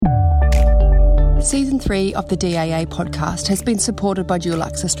Season 3 of the DAA podcast has been supported by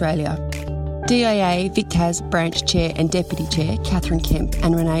Dulux Australia. DAA VicTas Branch Chair and Deputy Chair Catherine Kemp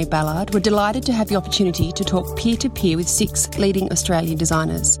and Renee Ballard were delighted to have the opportunity to talk peer-to-peer with 6 leading Australian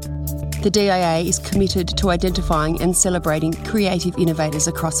designers. The DAA is committed to identifying and celebrating creative innovators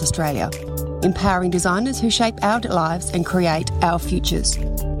across Australia, empowering designers who shape our lives and create our futures.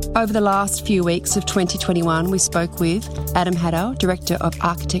 Over the last few weeks of 2021, we spoke with Adam Haddow, Director of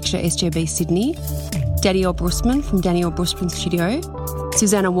Architecture SJB Sydney, Daniel Brusman from Daniel Brusman Studio,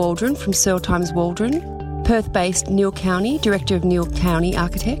 Susanna Waldron from Searle Times Waldron, Perth-based Neil County, Director of Neil County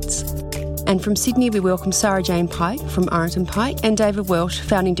Architects, and from Sydney we welcome Sarah Jane Pike from Arrington Pike and David Welsh,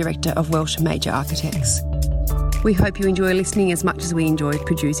 Founding Director of Welsh Major Architects. We hope you enjoy listening as much as we enjoyed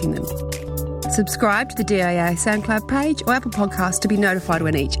producing them. Subscribe to the DAA SoundCloud page or Apple Podcasts to be notified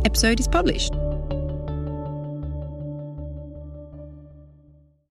when each episode is published.